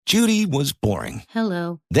Judy was boring.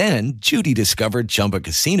 Hello. Then Judy discovered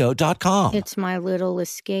ChumbaCasino.com. It's my little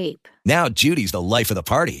escape. Now Judy's the life of the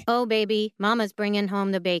party. Oh, baby, mama's bringing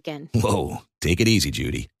home the bacon. Whoa, take it easy,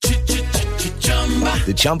 Judy.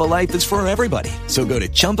 The Chumba life is for everybody. So go to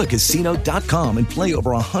ChumbaCasino.com and play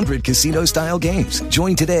over 100 casino-style games.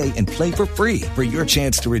 Join today and play for free for your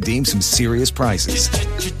chance to redeem some serious prizes.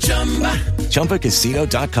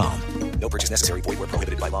 ChumbaCasino.com. No purchase necessary. Void where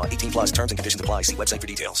prohibited by law. 18 plus terms and conditions apply. See website for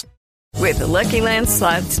details. With the Lucky Land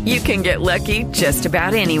Slots, you can get lucky just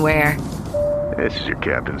about anywhere. This is your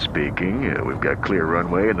captain speaking. We've got clear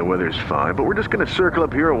runway and the weather's fine, but we're just going to circle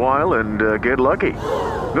up here a while and get lucky.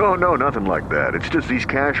 No, nothing like that. It's just these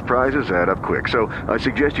cash prizes add up quick. So I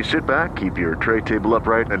suggest you sit back, keep your tray table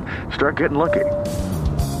upright, and start getting lucky.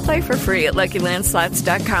 Play for free at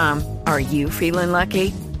LuckyLandSlots.com. Are you feeling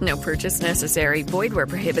lucky? No purchase necessary. Void where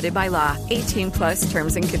prohibited by law. 18 plus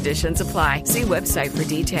terms and conditions apply. See website for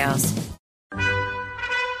details.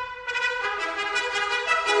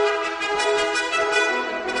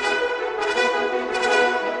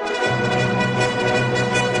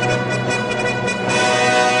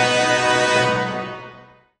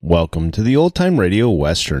 Welcome to the Old Time Radio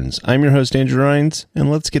Westerns. I'm your host, Andrew Rines, and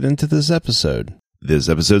let's get into this episode. This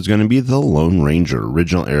episode is going to be The Lone Ranger.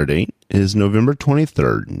 Original air date is November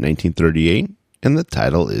 23rd, 1938, and the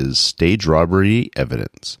title is Stage Robbery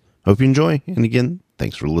Evidence. Hope you enjoy, and again,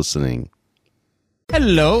 thanks for listening.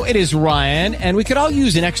 Hello, it is Ryan, and we could all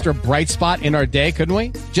use an extra bright spot in our day, couldn't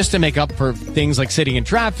we? Just to make up for things like sitting in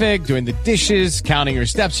traffic, doing the dishes, counting your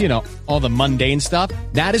steps, you know, all the mundane stuff.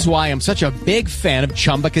 That is why I'm such a big fan of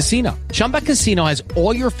Chumba Casino. Chumba Casino has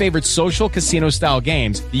all your favorite social casino-style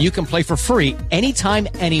games that you can play for free anytime,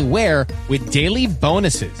 anywhere with daily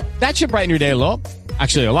bonuses. That should brighten your day a little.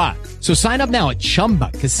 Actually, a lot. So sign up now at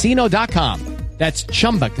ChumbaCasino.com. That's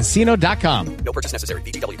ChumbaCasino.com. No purchase necessary.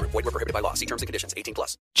 VGW Group. Void where prohibited by law. See terms and conditions. 18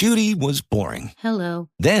 plus. Judy was boring. Hello.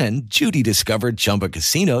 Then Judy discovered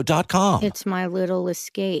ChumbaCasino.com. It's my little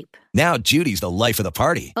escape. Now Judy's the life of the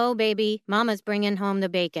party. Oh, baby, mama's bringing home the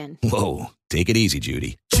bacon. Whoa, take it easy,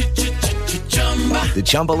 Judy. The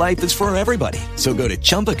Chumba life is for everybody. So go to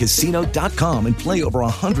ChumbaCasino.com and play over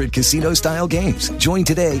 100 casino-style games. Join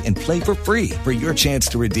today and play for free for your chance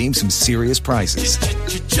to redeem some serious prizes.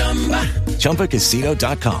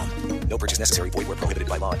 ChumbaCasino.com. No purchase necessary. Void where prohibited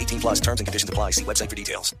by law. 18 plus terms and conditions apply. See website for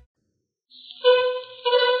details.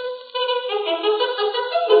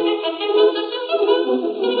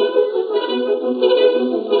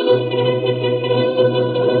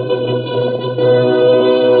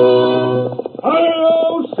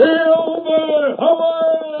 Hi-yo, Silver!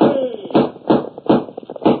 Away!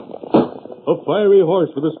 A fiery horse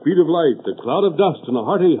with the speed of light, a cloud of dust, and a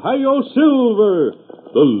hearty Hi-yo, Silver!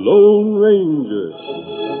 The Lone Ranger.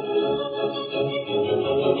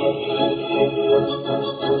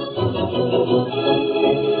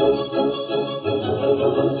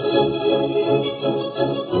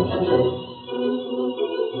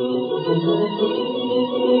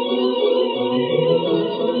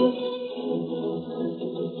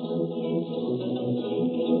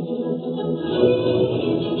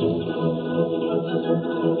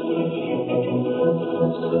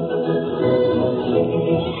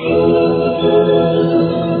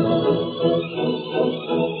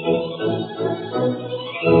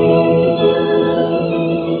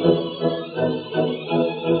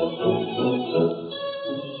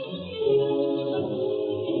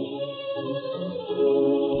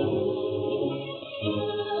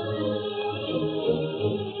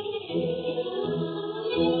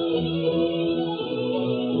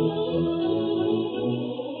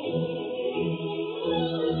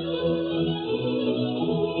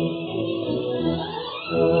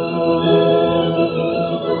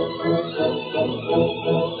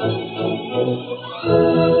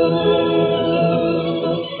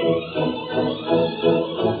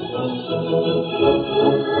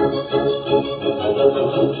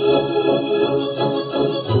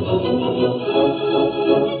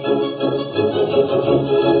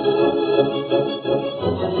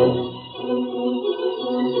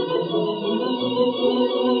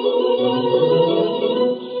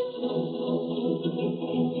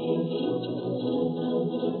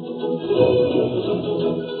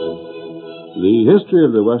 The history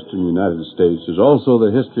of the western United States is also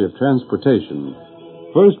the history of transportation.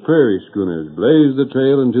 First prairie schooners blazed the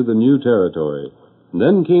trail into the new territory.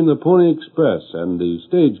 Then came the Pony Express and the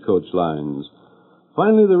stagecoach lines.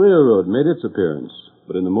 Finally, the railroad made its appearance.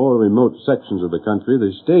 But in the more remote sections of the country,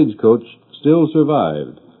 the stagecoach still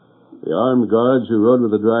survived. The armed guards who rode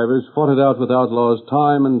with the drivers fought it out with outlaws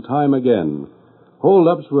time and time again.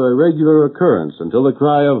 hold-ups were a regular occurrence until the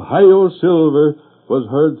cry of "Hi-yo, Silver" was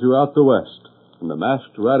heard throughout the West, and the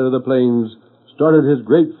masked rider of the plains started his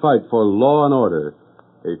great fight for law and order,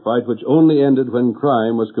 a fight which only ended when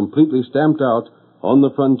crime was completely stamped out on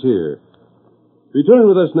the frontier. Return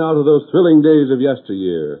with us now to those thrilling days of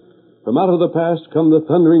yesteryear. From out of the past come the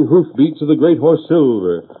thundering hoofbeats of the great horse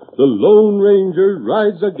Silver. The Lone Ranger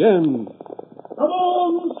rides again. Come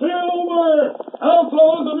on, Silver!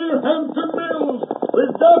 Outlaws of New Hampton Mills!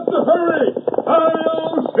 We've got to hurry!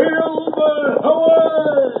 Hi-yo, Silver! Away!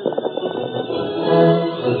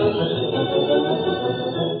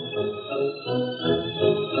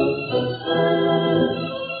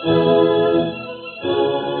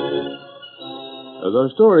 As our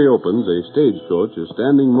story opens, a stagecoach is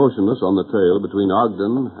standing motionless on the trail between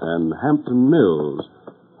Ogden and Hampton Mills,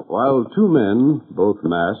 while two men, both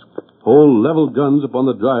masked, hold leveled guns upon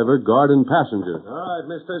the driver, guard, and passenger. All right,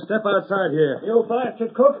 mister, step outside here. You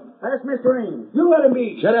bastard, Cook. That's Mr. Ames. You let him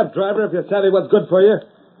be. Shut up, driver, if you're savvy what's good for you.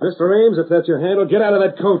 Mr. Ames, if that's your handle, get out of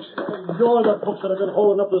that coach. You're the crooks that have been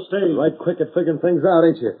holding up the stage. Right quick at figuring things out,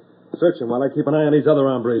 ain't you? Search him while I keep an eye on these other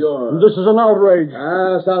hombres. This is an outrage.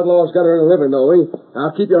 Us outlaw's got to earn a living, don't we?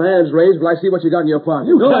 Now keep your hands raised while I see what you got in your pocket.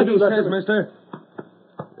 You can't do do that, says, mister.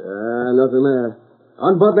 Nothing there.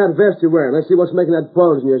 Unbutton that vest you're wearing. Let's see what's making that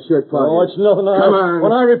bulge in your shirt pocket. Oh, it's nothing. Come on.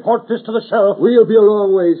 When I report this to the sheriff... We'll be a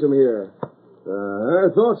long ways from here. I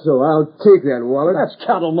thought so. I'll take that wallet. That's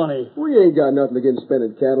cattle money. We ain't got nothing against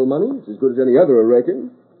spending cattle money. It's as good as any other, I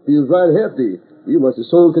reckon. Feels right hefty. You must have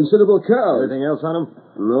sold considerable cows. Anything else on him?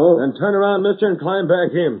 No. Then turn around, mister, and climb back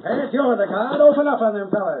in. Hey, if you're the guard, open up on them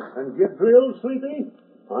fellas. And get drilled, Sleepy?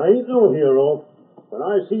 I ain't no hero. When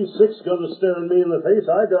I see 6 guns staring me in the face,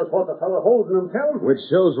 I just what the fellow holding them tell him. Which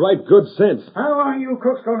shows right good sense. How long you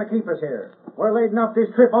crooks going to keep us here? We're laden up this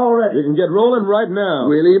trip already. You can get rolling right now.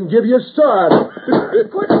 We'll even give you a start.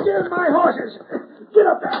 Quit steering my horses. Get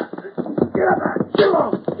up there. Get up there. Get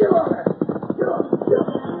along. Get along there. Get along. Get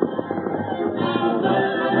along.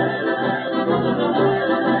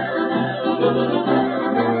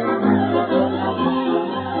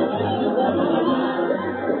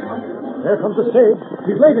 There comes the stage.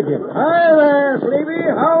 He's late again. Hi there, Sleepy.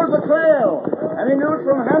 How's the trail? Any news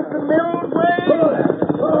from Hampton Mills way?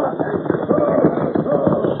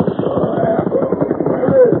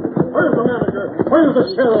 Where's the manager? Where's the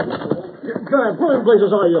sheriff? God, where in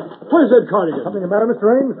blazes are you? Where's Ed Cardigan? Something the matter, Mr.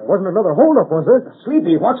 Ames? Wasn't another holdup, was there?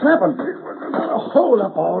 Sleepy, what's happened? A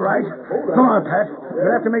holdup, all right. Come on, Pat.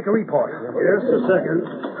 You'll have to make a report. Just a second.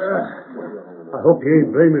 I hope you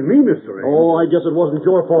ain't blaming me, Mr. Ames. Oh, I guess it wasn't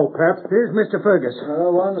your fault, Pat. Here's Mr. Fergus.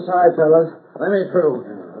 One side, fellas. Let me through.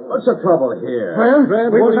 What's the trouble here? Well,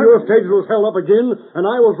 Grant, one of your stages was held up again, and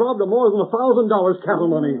I was robbed of more than $1,000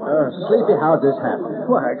 cattle money. Sleepy, how'd this happen?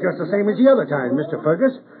 Why, just the same as the other time, Mr.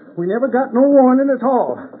 Fergus. We never got no warning at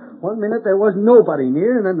all. One minute there was nobody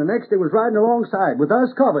near, and then the next they was riding alongside with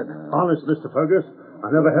us covered. Honest, Mr. Fergus,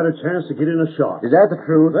 I never had a chance to get in a shot. Is that the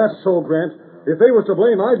truth? That's so, Grant. If they was to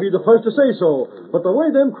blame, I'd be the first to say so. But the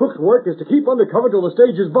way them crooks work is to keep under cover till the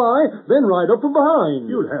stage is by, then ride up from behind.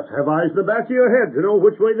 You'd have to have eyes in the back of your head to know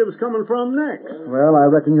which way they was coming from next. Well, I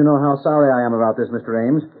reckon you know how sorry I am about this, Mr.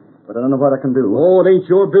 Ames. But I don't know what I can do. Oh, it ain't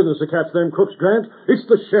your business to catch them crooks, Grant. It's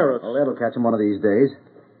the sheriff. Well, that'll catch him one of these days.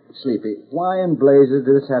 Sleepy, why in blazes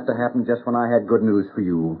did this have to happen just when I had good news for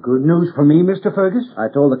you? Good news for me, Mr. Fergus?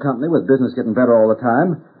 I told the company, with business getting better all the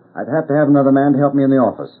time, I'd have to have another man to help me in the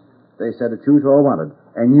office. They said to choose who I wanted,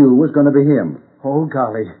 and you was going to be him. Oh,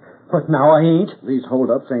 golly. But now I ain't. These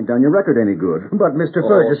holdups ain't done your record any good. But, Mr.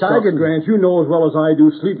 Fergus, I didn't... Grant, you know as well as I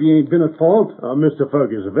do Sleepy ain't been at fault. Mr.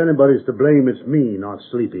 Fergus, if anybody's to blame, it's me, not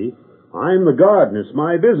Sleepy. I'm the guard, and it's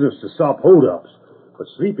my business to stop holdups. But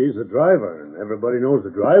Sleepy's the driver, and everybody knows the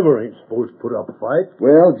driver ain't supposed to put up a fight.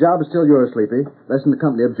 Well, job is still yours, Sleepy. Listen, the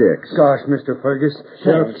company objects. Gosh, Mr. Fergus.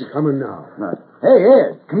 Sheriff's coming now. Right. Hey,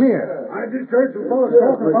 Ed, come here. I just heard some fellas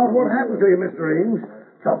talking about what happened to you, Mr. Ames.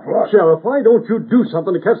 Tough luck. Sheriff, why don't you do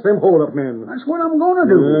something to catch them hold-up men? That's what I'm going to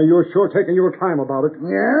do. You're sure taking your time about it.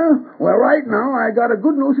 Yeah? Well, right now, I got a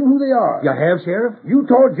good notion who they are. You have, Sheriff? You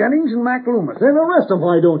told Jennings and Mac Loomis. Then arrest them,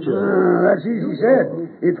 why don't you? That's easy said.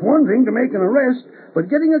 It's one thing to make an arrest, but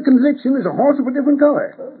getting a conviction is a horse of a different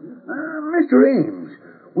color. Mr. Ames,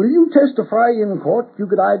 will you testify in court you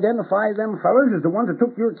could identify them fellas as the ones that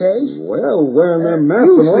took your case? Well, wearing them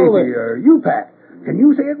masks You, and all Sleepy, that... you, Pat. Can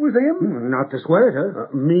you say it was them? Not to swear it,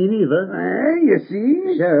 huh? Me neither. You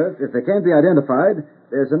see? Sheriff, if they can't be identified,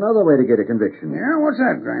 there's another way to get a conviction. Yeah, what's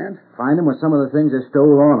that, Grant? Find them with some of the things they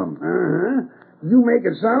stole on them. Uh-huh. You make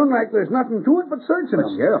it sound like there's nothing to it but searching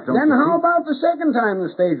them. Sheriff, don't Then you how see? about the second time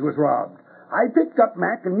the stage was robbed? I picked up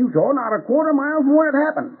Mac and Utah not a quarter mile from where it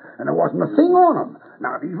happened, and there wasn't a thing on them.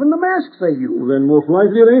 Not even the masks they used. Well, then most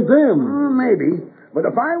likely it ain't them. Maybe. But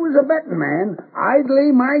if I was a betting man, I'd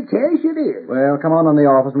lay my cash it is. Well, come on in the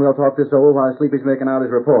office and we'll talk this over while Sleepy's making out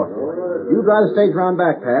his report. You drive the stage round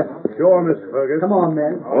back, Pat. Sure, Mr. Fergus. Come on,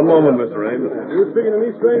 men. One moment, Mr. Ames. You speaking to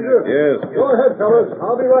me, stranger? Yes. Go ahead, fellas.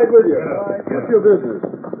 I'll be right with you. What's your business?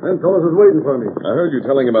 Them fellas is waiting for me. I heard you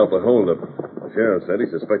telling about the holdup. The sheriff said he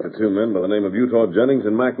suspected two men by the name of Utah Jennings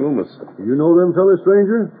and Mac Loomis. You know them fellas,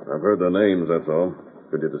 stranger? I've heard their names, that's all.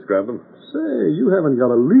 Could you describe them? Say, you haven't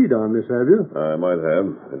got a lead on this, have you? I might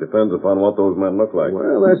have. It depends upon what those men look like.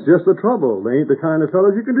 Well, that's just the trouble. They ain't the kind of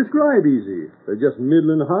fellas you can describe easy. They're just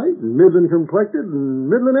middling height and middling complected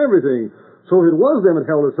and middling everything. So if it was them that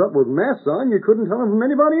held us up with masks on, you couldn't tell them from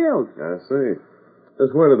anybody else. I see.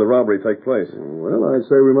 Just where did the robbery take place? Well, I'd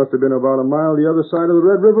say we must have been about a mile the other side of the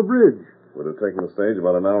Red River Bridge. Would have taken the stage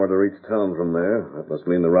about an hour to reach town from there. That must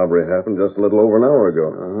mean the robbery happened just a little over an hour ago.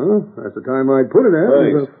 That's the time I'd put it at.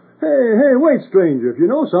 Thanks. Hey, wait, stranger. If you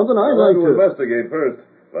know something, I'd like to investigate first.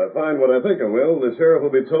 If I find what I think I will, the sheriff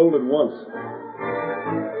will be told at once.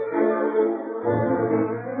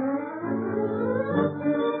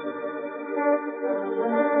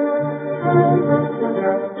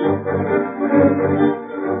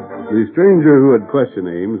 The stranger who had questioned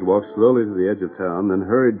Ames walked slowly to the edge of town, then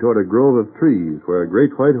hurried toward a grove of trees where a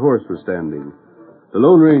great white horse was standing. The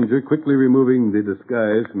Lone Ranger, quickly removing the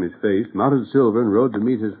disguise from his face, mounted Silver and rode to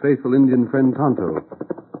meet his faithful Indian friend Tonto.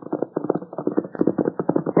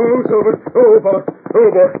 Oh, Silver. Oh, boy. Oh,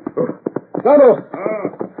 boy. Tonto!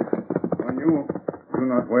 You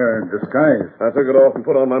not wear a disguise. I took it off and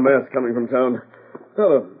put on my mask coming from town.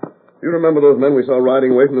 Fellow, you remember those men we saw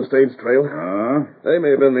riding away from the stage trail? They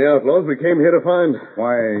may have been the outlaws we came here to find.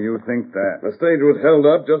 Why you think that? The stage was held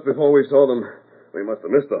up just before we saw them. We must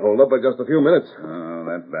have missed the holdup by just a few minutes. Oh,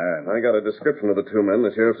 that's bad. I got a description of the two men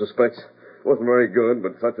the sheriff suspects. It wasn't very good,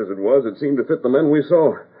 but such as it was, it seemed to fit the men we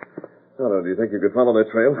saw. Tonto, do you think you could follow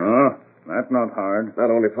their trail? That's not hard.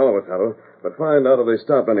 Not only follow it, Tonto, but find out if they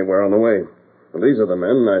stopped anywhere on the way. Well, these are the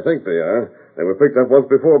men, I think they are. They were picked up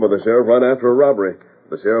once before by the sheriff right after a robbery.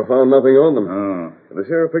 The sheriff found nothing on them. If the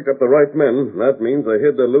sheriff picked up the right men, that means they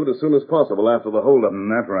hid their loot as soon as possible after the holdup.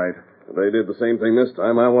 That's right. If they did the same thing this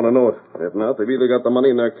time, I want to know it. If not, they've either got the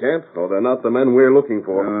money in their camp, or they're not the men we're looking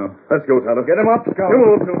for. Let's go, Tonto. Get him up, Scout. Come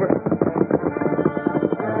on, Silver.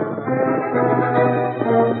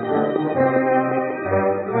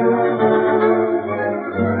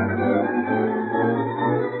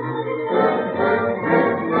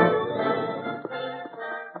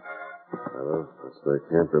 That's their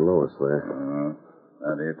camp below us there.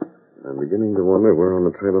 That it? I'm beginning to wonder we're on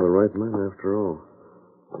the trail of the right men after all.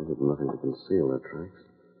 They did nothing to conceal their tracks.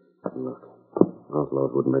 Look,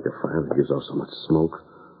 outlaws wouldn't make a fire that gives off so much smoke.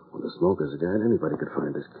 When the smoke is a guide, anybody could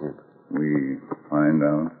find this camp. We find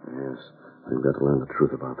out? Yes. We've got to learn the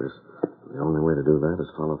truth about this. The only way to do that is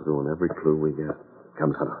follow through on every clue we get.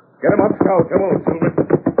 Come, Tonto. Get him up, Scout. Come on, Silver.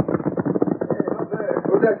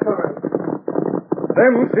 Who's that coming?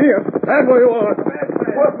 Them who see us. Stand where you are.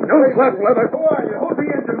 No flat leather. Who are you? Who's the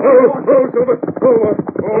engine? Silver.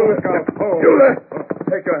 Scout. You there.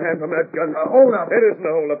 Take your hand from that gun. Hold up. It isn't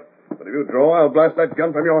a hold-up. But if you draw, I'll blast that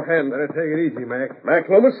gun from your hand. Better take it easy, Mac.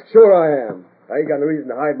 Mac Loomis? Sure I am. I ain't got no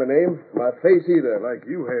reason to hide my name, my face either. Like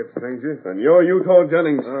you have, stranger. And you're Utah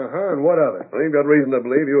Jennings. And what of it? We've got reason to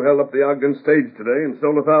believe you held up the Ogden stage today and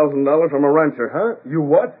stole $1,000 from a rancher. Huh? You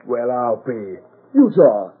what? Well, I'll pay.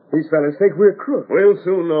 Utah, these fellas think we're crooks. We'll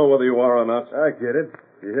soon know whether you are or not. I get it.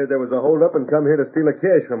 You heard there was a hold-up and come here to steal a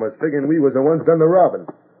cash from us, figuring we was the ones done the robbing.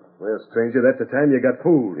 Well, stranger, that's the time you got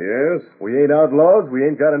fooled. Yes? We ain't outlaws, we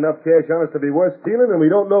ain't got enough cash on us to be worth stealing, and we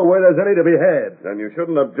don't know where there's any to be had. Then you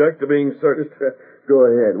shouldn't object to being searched. Go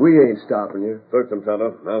ahead. We ain't stopping you. Search them,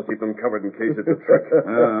 Tonto. I'll keep them covered in case it's a trick.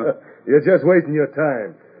 You're just wasting your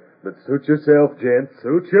time. But suit yourself, gents.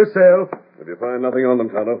 Suit yourself. If you find nothing on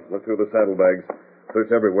them, Tonto, look through the saddlebags.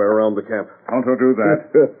 Search everywhere around the camp. Tonto do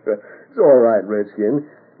that. It's all right, Redskin.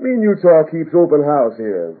 Me and Utah keeps open house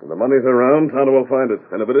here. When the money's around, Tonto will find it.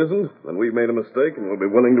 And if it isn't, then we've made a mistake and we'll be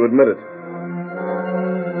willing to admit it.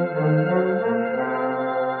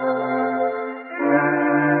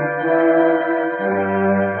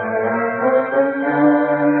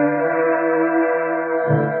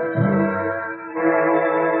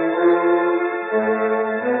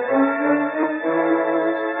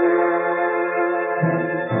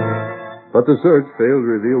 But the search failed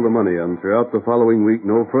to reveal the money, and throughout the following week,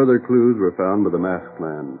 no further clues were found by the masked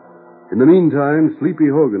man. In the meantime, Sleepy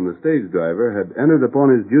Hogan, the stage driver, had entered upon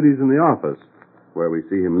his duties in the office, where we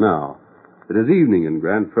see him now. It is evening, and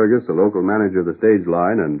Grant Fergus, the local manager of the stage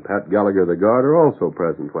line, and Pat Gallagher, the guard, are also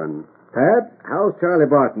present when... Pat, how's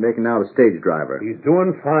Charlie Barton making out as stage driver? He's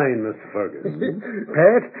doing fine, Mr. Fergus.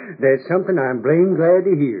 Pat, that's something I'm blame glad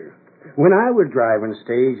to hear. When I was driving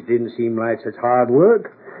stage, it didn't seem like such hard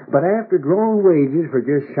work. But after drawing wages for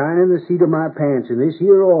just shining the seat of my pants in this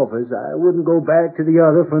here office, I wouldn't go back to the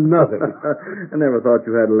other for nothing. I never thought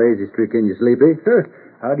you had a lazy streak in you, Sleepy.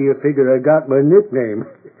 How do you figure I got my nickname?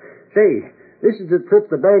 Say, this is the trip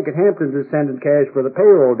the bank at Hampton's is sending cash for the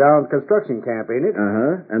payroll down at the construction camp, ain't it?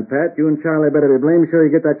 Uh-huh. And, Pat, you and Charlie better be blame sure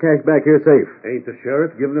you get that cash back here safe. Ain't the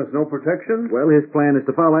sheriff giving us no protection? Well, his plan is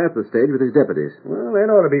to follow after the stage with his deputies. Well,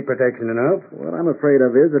 that ought to be protection enough. What I'm afraid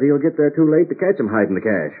of is that he'll get there too late to catch him hiding the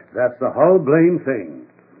cash. That's the whole blame thing.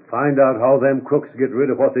 Find out how them crooks get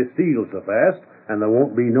rid of what they steal so fast, and there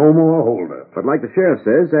won't be no more holdup. But like the sheriff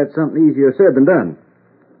says, that's something easier said than done.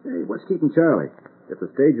 Hey, what's keeping Charlie? If the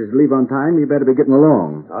stage is to leave on time, you better be getting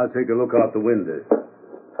along. I'll take a look out the window.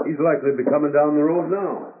 He's likely to be coming down the road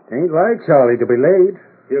now. Ain't like Charlie to be late.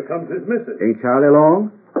 Here comes his missus. Ain't Charlie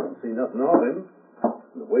along? Don't see nothing of him.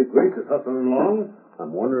 The way Grace is hustling along,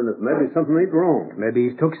 I'm wondering if maybe something ain't wrong. Maybe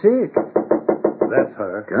he's took sick. That's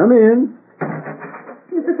her. Come in.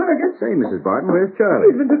 Mr. Fergus. Say, Mrs. Barton, where's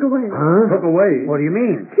Charlie? He's been took away. Huh? Took away? What do you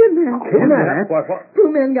mean? Kidnapped. Kidnapped? What? Two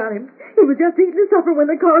men got him. He was just eating his supper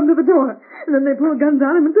when they called him to the door. And then they pulled guns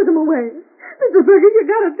on him and took him away. Mr. Fergus, you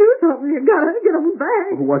gotta do something. You gotta get him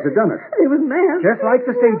back. Who was it done it? He was mad. Just like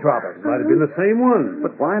the stage robbers. Might have been the same one.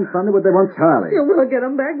 But why in thunder would they want Charlie? You will get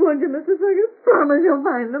him back, won't you, Mr. Fergus? Promise you'll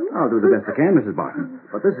find him. I'll do the best I can, Mrs. Barton.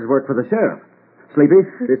 But this is work for the sheriff. Sleepy,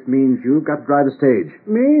 this means you've got to drive the stage.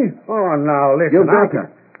 Me? Oh, now, listen. You've got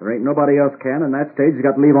to. There ain't nobody else can, and that stage has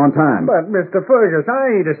got to leave on time. But, Mr. Fergus,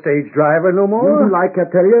 I ain't a stage driver no more. You do like I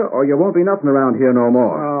tell you, or you won't be nothing around here no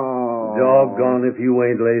more. Oh. Doggone if you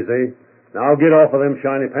ain't lazy. Now get off of them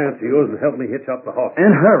shiny pants of yours and help me hitch up the horse.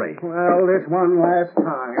 And hurry. Well, this one last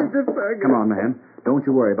time. Mr. Fergus. Come on, man. Don't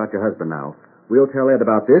you worry about your husband now. We'll tell Ed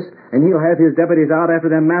about this, and he'll have his deputies out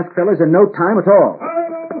after them masked fellas in no time at all.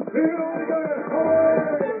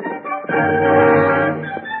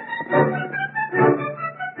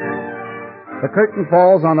 The curtain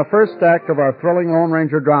falls on the first act of our thrilling Lone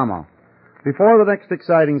Ranger drama. Before the next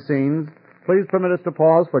exciting scenes, please permit us to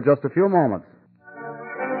pause for just a few moments.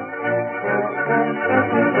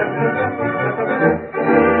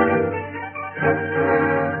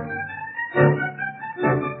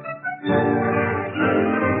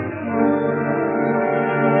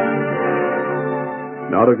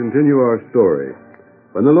 Now to continue our story.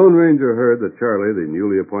 When the Lone Ranger heard that Charlie, the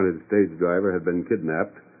newly appointed stage driver, had been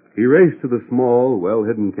kidnapped, he raced to the small,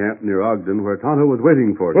 well-hidden camp near Ogden where Tonto was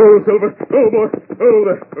waiting for him. Oh, Silver! Oh, boy! Oh,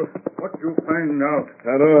 there! What you find out?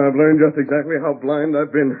 Tonto, I've learned just exactly how blind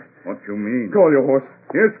I've been. What you mean? Call your horse.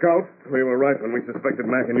 Here, Scout. We were right when we suspected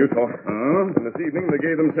Mac and Utah. Huh? And this evening they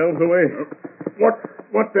gave themselves away.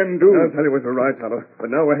 What then do? I'll tell you we were right, Tonto.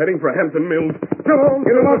 But now we're heading for Hampton Mills. Come on!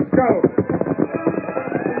 Get him up, Scout!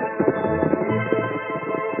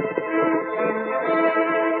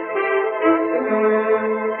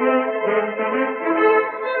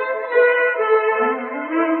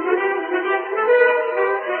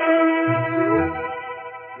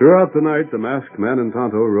 Throughout the night, the masked man and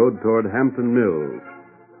Tonto rode toward Hampton Mills.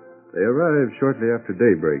 They arrived shortly after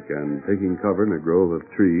daybreak and, taking cover in a grove of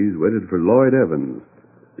trees, waited for Lloyd Evans,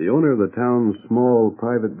 the owner of the town's small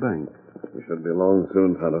private bank. We should be along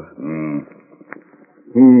soon, Tonto.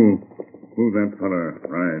 Who's that fella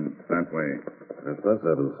rides that way? That's us,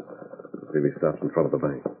 Evans. See, he stops in front of the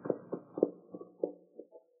bank.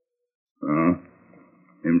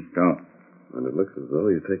 Him stop. And it looks as though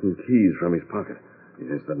he's taking keys from his pocket.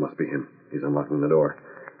 Yes, that must be him. He's unlocking the door.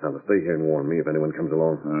 Now, stay here and warn me if anyone comes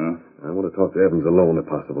along. I want to talk to Evans alone, if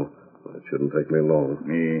possible. But it shouldn't take me long.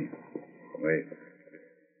 Wait.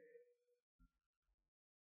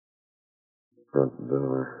 Front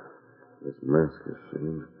door. This mask is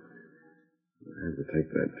seen. I had to take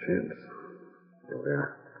that chance. Here we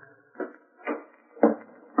are.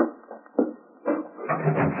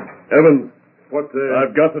 Evans!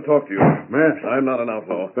 I've got to talk to you. Mask? I'm not an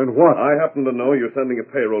outlaw. Then what? I happen to know you're sending a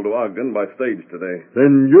payroll to Ogden by stage today.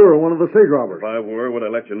 Then you're one of the stage robbers. If I were, would I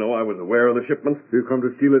let you know I was aware of the shipment? You come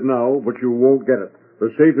to steal it now, but you won't get it.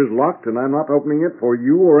 The safe is locked, and I'm not opening it for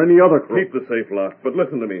you or any other crook. Keep the safe locked, but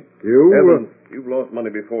listen to me. You? Evans, you've lost money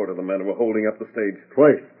before to the men who were holding up the stage.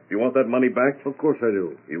 Twice. You want that money back? Of course I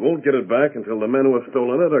do. You won't get it back until the men who have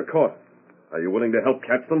stolen it are caught. Are you willing to help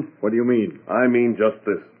catch them? What do you mean? I mean just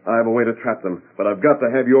this. I have a way to trap them, but I've got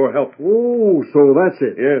to have your help. Oh, so that's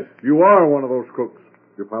it. Yes. You are one of those crooks.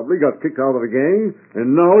 You probably got kicked out of the gang,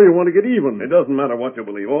 and now you want to get even. It doesn't matter what you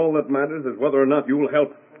believe. All that matters is whether or not you'll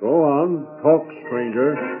help. Go on. Talk,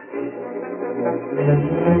 stranger.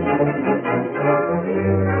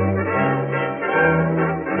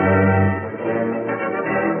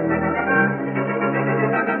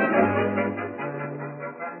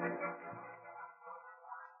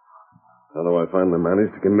 How do I finally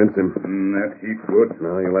manage to convince him? That heap good.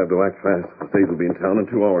 Now, you'll have to act fast. The stage will be in town in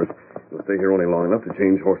 2 hours. You'll stay here only long enough to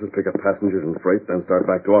change horses, pick up passengers and freight, then start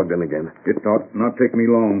back to Ogden again. It not take me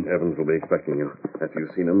long. Evans will be expecting you. After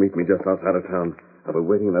you've seen him, meet me just outside of town. I'll be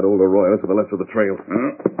waiting in that old arroyo to the left of the trail.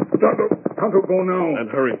 Tonto, go now.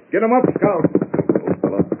 And hurry. Get him up, Scout. Old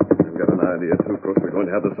fellow, I've got an idea, too, Crooks. We're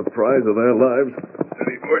going to have the surprise of their lives.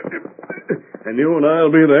 Steady, boy. And you and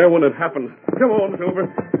I'll be there when it happens. Come on,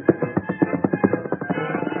 Silver.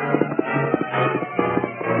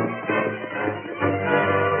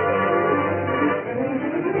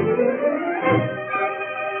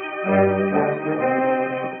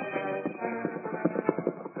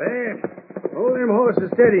 Hold them horses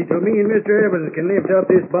steady till me and Mr. Evans can lift up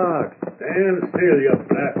this box. Stand still, you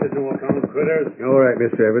blasted no-account critters. All right,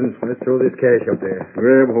 Mr. Evans. Let's throw this cash up there.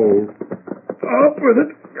 Grab hold. Up with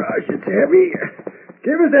it. Gosh, it's heavy.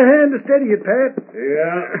 Give us a hand to steady it, Pat.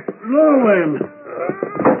 Yeah. Low then.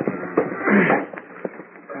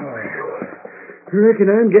 I reckon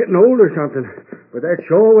I'm getting old or something. But that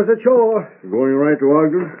sure was a chore. Going right to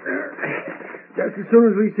Ogden? Just as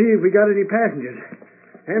soon as we see if we got any passengers.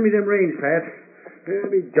 Hand me them reins, Pat.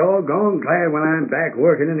 I'll be doggone glad when I'm back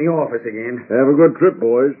working in the office again. Have a good trip,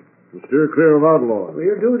 boys. And steer clear of outlaws.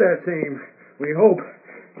 We'll do that same. We hope.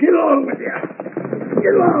 Get along with you.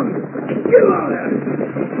 Get along. Get along there.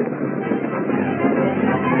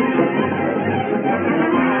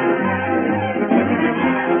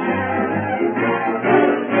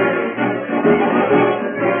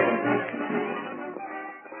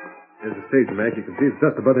 There's the stage, Mac. You can see it's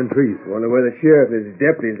just above them trees. Wonder where the sheriff and his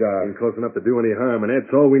deputies are. Ain't close enough to do any harm, and that's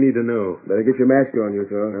all we need to know. Better get your mask on, you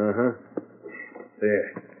two. Uh-huh. There.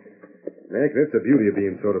 Mac, that's the beauty of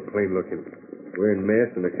being sort of plain-looking. Wearing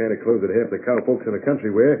masks and the kind of clothes that half the cowpokes in the country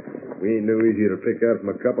wear, we ain't no easier to pick out from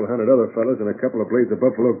a couple hundred other fellas than a couple of blades of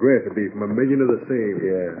buffalo grass would be from a million of the same.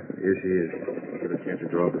 Yeah, here she is. Get a chance to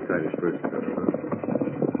draw up beside us first.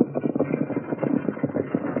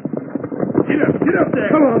 Get up there.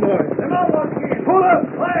 Come on, boys. Come on, Marquis. Pull up.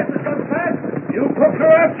 Quiet, Mr. Fat. You crooks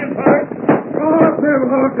are asking for it. Pull up them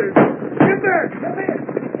horses. Get there. Get in.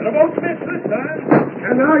 And it won't miss this time.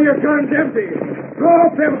 And now your gun's empty. Throw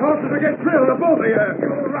up them horses or get drilled, the both of you. You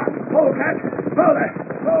rotten polecat. Hold it.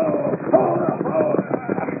 Hold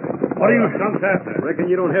it. What are you stunts after?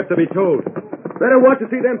 Reckon you don't have to be told. Better watch to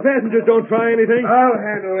see them passengers don't try anything. I'll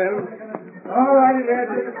handle them. All righty,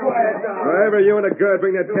 lads. Get quiet now. However, you and a guard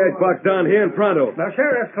bring that cash box down here in Pronto. The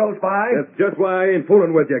sheriff's close by. That's just why I ain't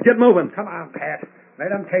fooling with you. Get moving. Come on, Pat.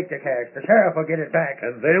 Let them take the cash. The sheriff will get it back.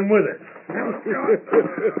 And them with it.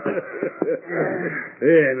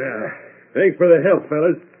 Here, now. Thanks for the help,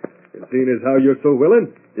 fellas. And seeing as how you're so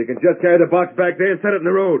willing, you can just carry the box back there and set it in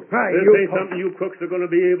the road. Hi, This ain't something you crooks are going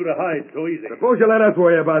to be able to hide so easy. Suppose you let us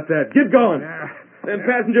worry about that. Get going. Them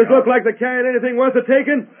passengers look like they're carrying anything worth the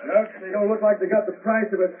taking. They don't look like they got the price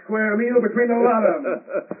of a square meal between the lot of them.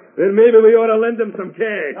 Then maybe we ought to lend them some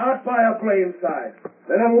cash. Not by a blame sight.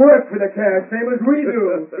 Let them work for the cash, same as we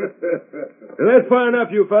do. That's far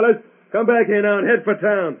enough, you fellas. Come back here now and head for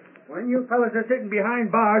town. When you fellas are sitting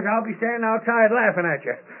behind bars, I'll be standing outside laughing at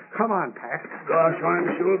you. Come on, Pat. Gosh, I'm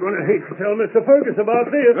sure going to hate to tell Mr. Fergus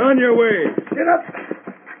about this. On your way. Get up.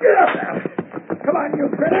 Get up now. Come on, you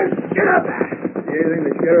critters. Get up. Anything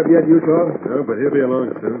the sheriff yet, Utah? No, but he'll be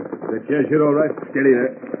along soon. That cash hit all right? Steady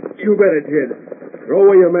there. You bet it did.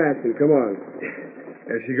 Throw away your mask and come on.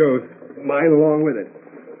 There she goes. Mine along with it.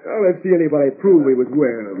 Now, let's see anybody prove he was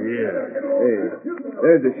wearing them. Yeah. Hey,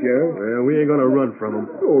 there's the sheriff. Well, we ain't going to run from him.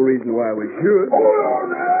 No reason why we should. Hold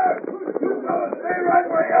on there. Stay right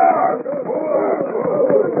where you are.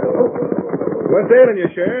 What's ailing you,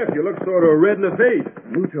 Sheriff? You look sort of red in the face.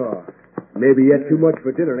 Utah, maybe you had too much for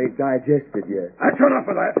dinner and ain't digested yet. That's enough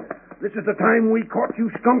of that. This is the time we caught you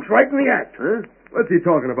skunks right in the act. Huh? What's he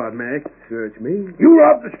talking about, Mac? Search me. You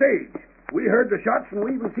robbed the stage. We heard the shots, and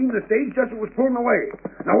we even seen the stage just as it was pulling away.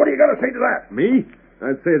 Now, what do you got to say to that? Me?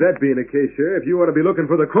 I'd say that being the case, Sheriff, you ought to be looking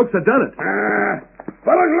for the crooks that done it.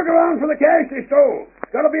 Fellas, look around for the cash they stole.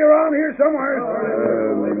 Got to be around here somewhere.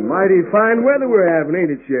 Mighty fine weather we're having,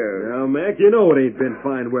 ain't it, Sheriff? Now, Mac, you know it ain't been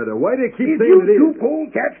fine weather. Why do you keep If saying you it two is?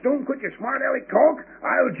 polecats don't quit your smart aleck talk,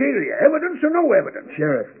 I'll jail you. Evidence or no evidence.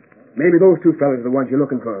 Sheriff, Maybe those two fellas are the ones you're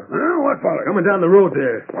looking for. Huh? What fellas? Coming down the road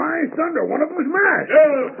there. Why, thunder, one of them's masked.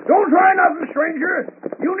 Don't try nothing, stranger.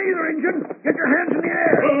 You neither, Injun. Get your hands in the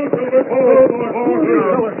air.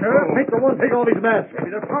 Sheriff. Take all these masks.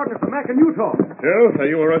 Maybe they're partners for Mac and Utah. Sheriff, are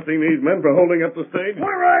you arresting these men for holding up the stage?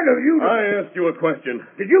 What right have you... I asked you a question.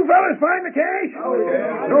 Did you fellas find the cash?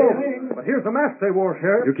 No, but here's the masks they wore,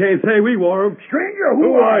 Sheriff. You can't say we wore them. Stranger,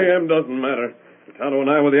 who I am doesn't matter. If Tonto and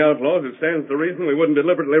I were the outlaws, it stands to reason we wouldn't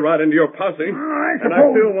deliberately ride into your posse. I And I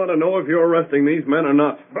still want to know if you're arresting these men or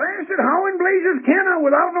not. Blasted, how in blazes can I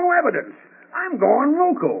without no evidence? I'm going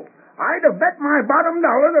loco. I'd have bet my bottom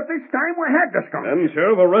dollar that this time we had the skunk. Then,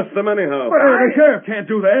 Sheriff, arrest them anyhow. But The sheriff can't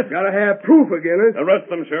do that. Gotta have proof again it. Arrest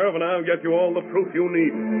them, Sheriff, and I'll get you all the proof you need.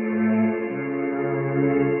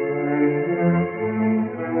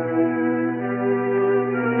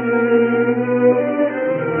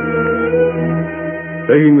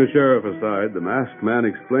 Taking the sheriff aside, the masked man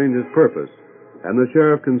explained his purpose, and the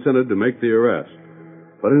sheriff consented to make the arrest.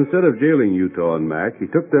 But instead of jailing Utah and Mac,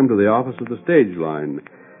 he took them to the office of the stage line,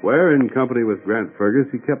 where, in company with Grant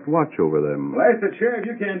Fergus, he kept watch over them. Blasted, Sheriff,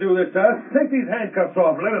 you can't do this to us. Take these handcuffs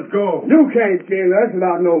off and let us go. You can't jail us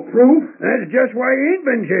without no proof. That's just why you ain't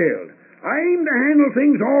been jailed. I aim to handle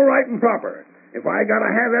things all right and proper. If I gotta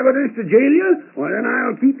have evidence to jail you, well, then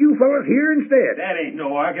I'll keep you fellas here instead. That ain't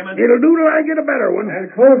no argument. It'll do till I get a better one. And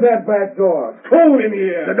close that back door. Cold in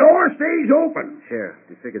here. The door stays open. Sheriff,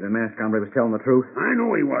 do you figure the masked hombre was telling the truth? I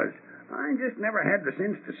know he was. I just never had the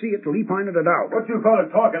sense to see it till he pointed it out. What you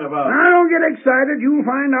fellas talking about? Now, don't get excited. You'll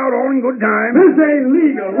find out all in good time. This ain't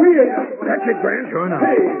legal. That's it, Grant. Sure enough.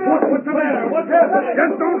 Hey, what's the matter? What's happening?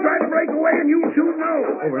 Just don't try to break away and you'll soon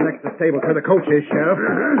know. Over next to the stables where the coach is, Sheriff.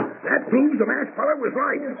 That proves the masked fella was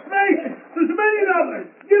right. Snake! There's many of them!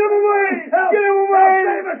 Get him away! Help! Get him away!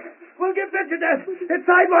 Help, we'll get that to death. It's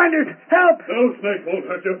sidewinders. Help! No, Snake won't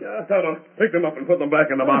hurt you. Tonto, pick them up and put them back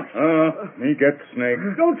in the box. Me get Snake.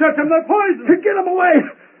 Don't touch him. They're poison. Get him away.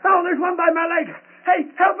 Oh, there's one by my leg. Hey,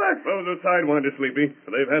 help us. Those are sidewinders, Sleepy.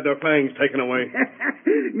 They've had their fangs taken away.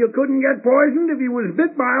 You couldn't get poisoned if you was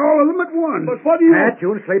bit by all of them at once. But what do you... Pat,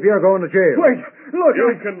 you and Sleepy are going to jail. Wait, look.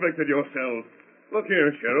 You've convicted yourselves. Look here,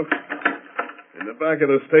 Sheriff. In the back of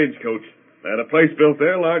the stagecoach, they had a place built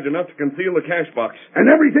there large enough to conceal the cash box. And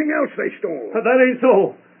everything else they stole. But that ain't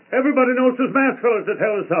so. Everybody knows those masked fellas that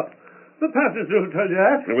held us up. The passengers will tell you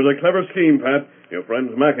that. It was a clever scheme, Pat. Your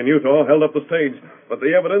friends Mac and Utah held up the stage, but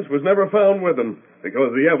the evidence was never found with them,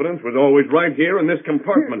 because the evidence was always right here in this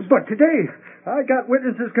compartment. But today, I got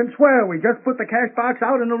witnesses can swear we just put the cash box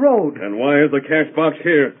out in the road. And why is the cash box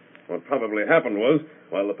here? What probably happened was,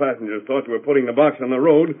 while the passengers thought you were putting the box on the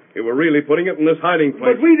road, you were really putting it in this hiding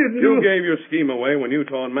place. But we didn't... You gave your scheme away when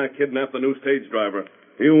Utah and Mac kidnapped the new stage driver.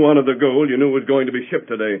 You wanted the gold you knew was going to be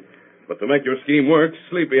shipped today. But to make your scheme work,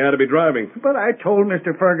 Sleepy had to be driving. But I told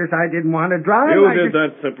Mr. Fergus I didn't want to drive. You did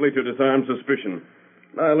that simply to disarm suspicion.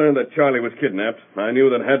 I learned that Charlie was kidnapped. I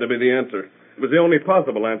knew that had to be the answer. It was the only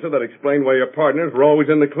possible answer that explained why your partners were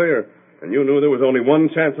always in the clear. And you knew there was only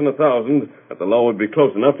one chance in 1,000 that the law would be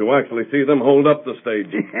close enough to actually see them hold up the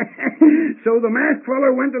stage. So the masked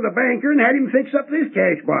feller went to the banker and had him fix up this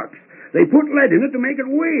cash box. They put lead in it to make it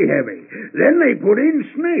way heavy. Then they put in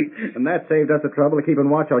snakes. And that saved us the trouble of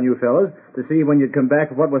keeping watch on you fellas to see when you'd come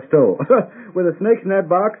back with what was stole. With the snakes in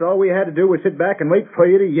that box, all we had to do was sit back and wait for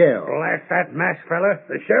you to yell. Blast that masked fella.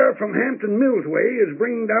 The sheriff from Hampton Mills way is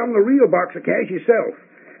bringing down the real box of cash himself.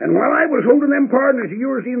 And while I was holding them partners of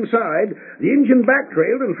yours inside, the engine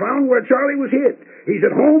backtrailed and found where Charlie was hid. He's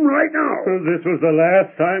at home right now. This was the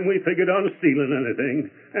last time we figured on stealing anything.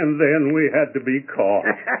 And then we had to be caught.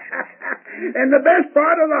 And the best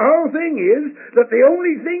part of the whole thing is that the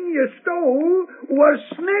only thing you stole was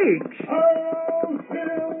snakes. Oh,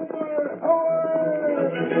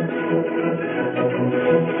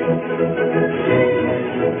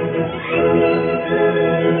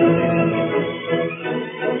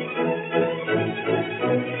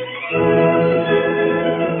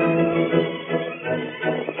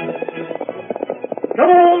 Come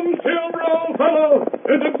on, Silver, old fellow!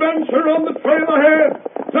 There's adventure on the trail ahead!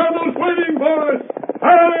 Saddle's waiting for us!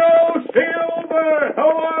 Hi-yo, Silver!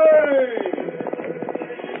 Away!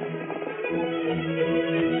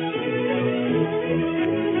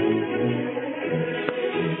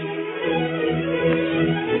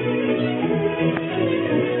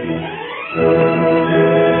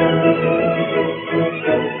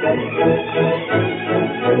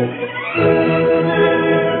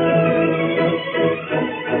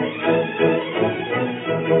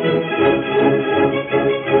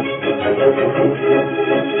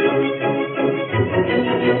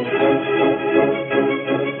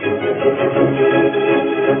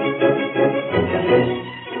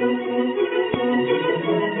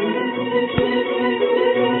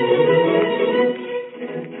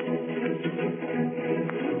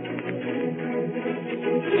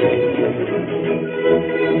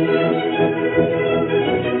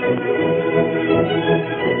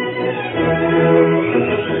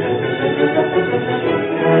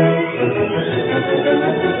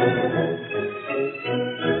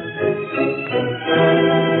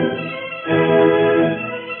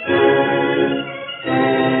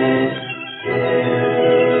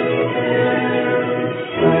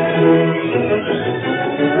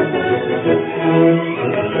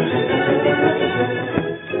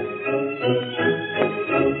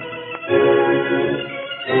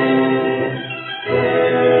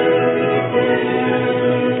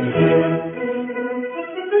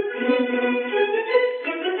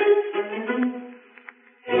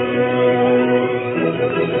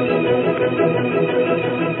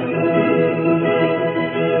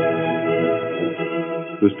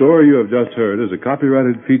 The story you have just heard is a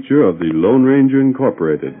copyrighted feature of the Lone Ranger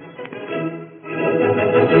Incorporated.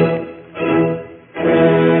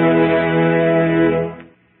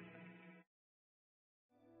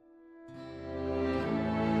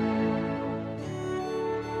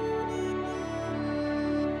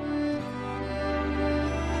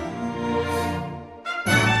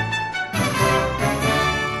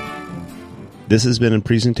 This has been a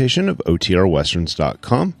presentation of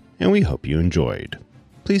OTRWesterns.com, and we hope you enjoyed.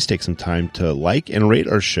 Please take some time to like and rate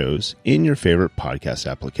our shows in your favorite podcast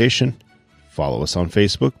application. Follow us on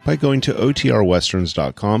Facebook by going to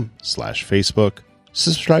OTRWesterns.com/Facebook.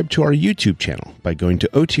 Subscribe to our YouTube channel by going to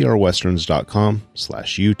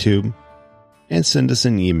OTRWesterns.com/YouTube. And send us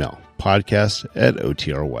an email,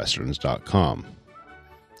 podcast@OTRWesterns.com.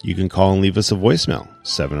 You can call and leave us a voicemail,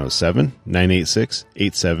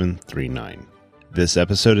 707-986-8739. This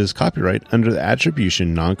episode is copyright under the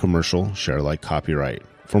Attribution Non-Commercial Share-alike copyright.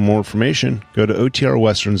 For more information, go to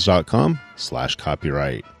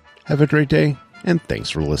OTRWesterns.com/copyright. Have a great day, and thanks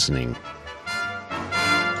for listening.